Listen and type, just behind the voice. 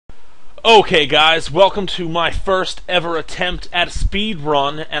Okay guys, welcome to my first ever attempt at a speed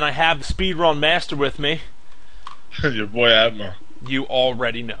run, and I have the speed run master with me. Your boy Atma. You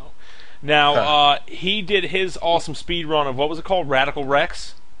already know. Now, he did his awesome speed run of, what was it called? Radical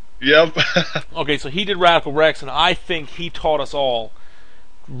Rex? Yep. Okay, so he did Radical Rex, and I think he taught us all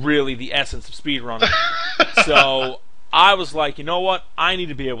really the essence of speed running. So I was like, you know what? I need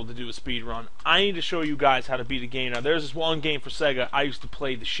to be able to do a speed run. I need to show you guys how to beat a game. Now, there's this one game for Sega I used to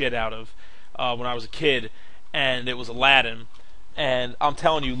play the shit out of when I was a kid, and it was Aladdin. And I'm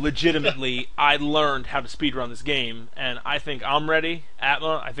telling you, legitimately, I learned how to speed run this game, and I think I'm ready.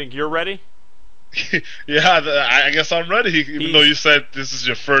 Atma, I think you're ready. Yeah, I guess I'm ready. Even though you said this is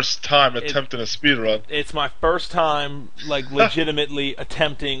your first time attempting a speed run. It's my first time, like, legitimately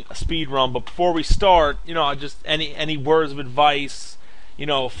attempting a speed run. But before we start, you know, just any words of advice, you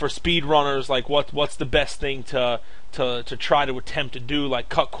know, for speed runners, like what's the best thing to try to attempt to do, like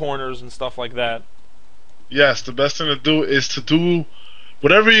cut corners and stuff like that. Yes, the best thing to do is to do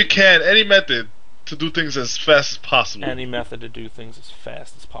whatever you can, any method to do things as fast as possible. Any method to do things as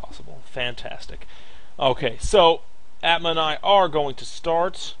fast as possible. Fantastic. Okay, so Atma and I are going to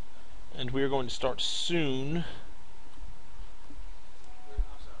start, and we are going to start soon.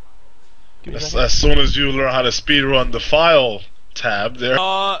 As soon as you learn how to speed run the file tab there.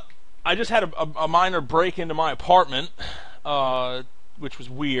 I just had a minor break into my apartment, which was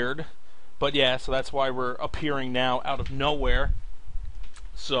weird. But yeah, so that's why we're appearing now out of nowhere.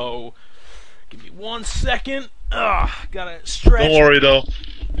 So, give me 1 second. Gotta stretch. Don't worry though.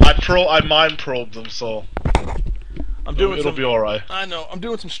 I mind probed them, so it'll be all right. I know. I'm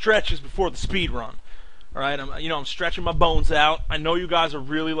doing some stretches before the speed run. All right. I'm stretching my bones out. I know you guys are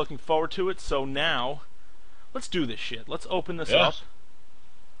really looking forward to it. So now, let's do this shit. Let's open this up.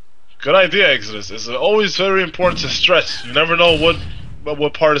 Good idea, Exodus. It's always very important to stretch. You never know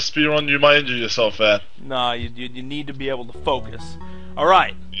what part of speedrun you might injure yourself at. Nah, you need to be able to focus.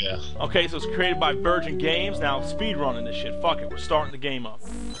 Alright. Yeah. Okay, so it's created by Virgin Games. Now, speedrunning this shit. Fuck it, we're starting the game up.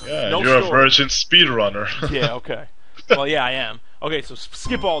 Yeah, you're a Virgin speedrunner. Yeah, okay. Well, yeah, I am. Okay, so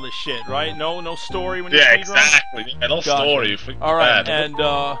skip all this shit, right? No story when you speedrun? Yeah, exactly. Yeah, no story. Alright, and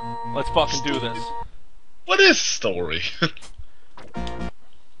let's fucking do this. What is story?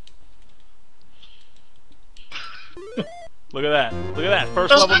 Look at that. Look at that.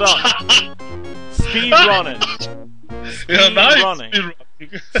 First level done. Speed running.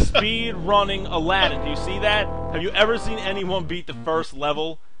 Speed running Aladdin. Do you see that? Have you ever seen anyone beat the first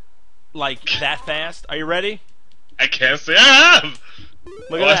level like that fast? Are you ready? I can't say I have.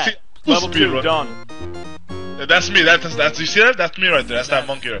 Look at that. Level 2 done. That's me. That's you see that? That's me right there. That's that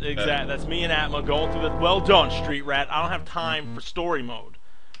monkey right there. Exactly. That's me and Atma going through the. Well done, Street Rat. I don't have time for story mode.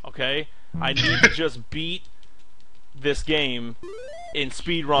 Okay? I need to just beat this game in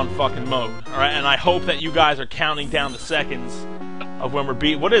speedrun fucking mode. Alright, and I hope that you guys are counting down the seconds of when we're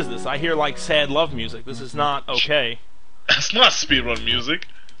beat. What is this? I hear like sad love music. This is not okay. That's not speedrun music.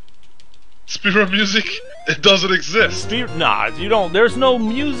 Speedrun music, it doesn't exist. Nah, you don't. There's no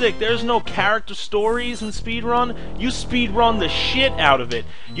music. There's no character stories in speedrun. You speedrun the shit out of it.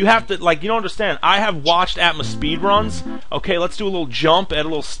 You have to, like, you don't understand. I have watched Atma speedruns. Okay, let's do a little jump, add a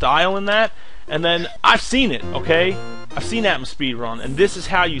little style in that. And then, I've seen it, okay? I've seen Atma speedrun, and this is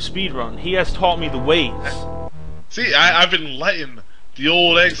how you speedrun. He has taught me the ways. See, I've enlightened the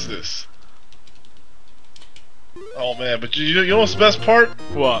old Exodus. Oh man, but you know what's the best part?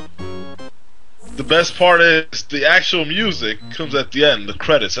 What? The best part is the actual music comes at the end, the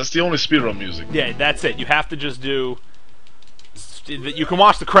credits. That's the only speedrun music. Yeah, that's it. You have to just do... You can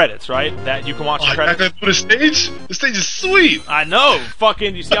watch the credits, right? That you can watch the credits. I can do the stage? The stage is sweet! I know!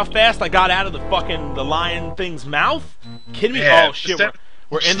 Fucking, you see how fast I got out of the lion thing's mouth? Kidding me? Yeah, oh shit,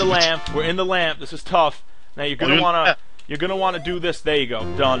 we're in the lamp. We're in the lamp. This is tough. Now you're gonna wanna do this. There you go.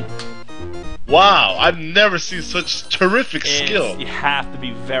 Done. Wow, I've never seen such terrific skill. You have to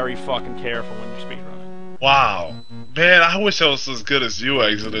be very fucking careful when you're speedrunning. Wow. Man, I wish I was as good as you,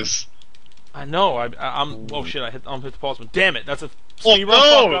 Exodus. I know. I'm. Oh shit! I hit the pause button. Damn it! That's a speedrun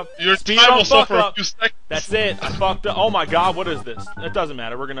fuck up. Your time will suffer a few seconds. That's it. I fucked up. Oh my god! What is this? It doesn't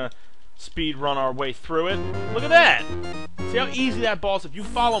matter. We're gonna speed run our way through it. Look at that! See how easy that ball is? If you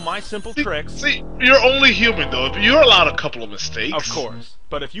follow my simple tricks. See, you're only human though. You're allowed a couple of mistakes. Of course.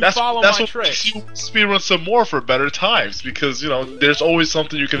 But if you follow my tricks, you speedrun some more for better times because you know there's always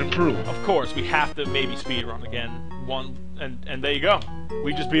something you can improve. Of course, we have to maybe speedrun again. And there you go.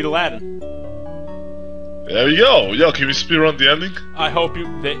 We just beat Aladdin. There you go. Yo, can we speedrun the ending? I hope you.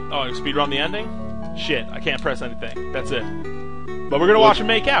 Oh, speedrun the ending? Shit, I can't press anything. That's it. But we're gonna watch them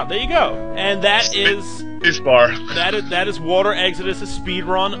make out. There you go. And that is WaterExodus'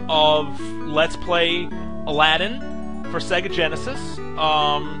 speedrun of Let's Play Aladdin for Sega Genesis.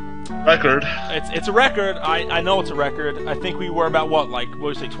 Record. It's a record. I know it's a record. I think we were about what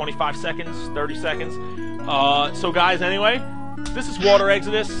would you say, 25 seconds, 30 seconds. So guys, anyway, this is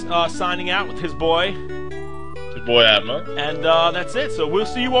WaterExodus signing out with his boy. Your boy Atma. And that's it. So we'll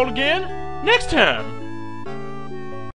see you all again next time.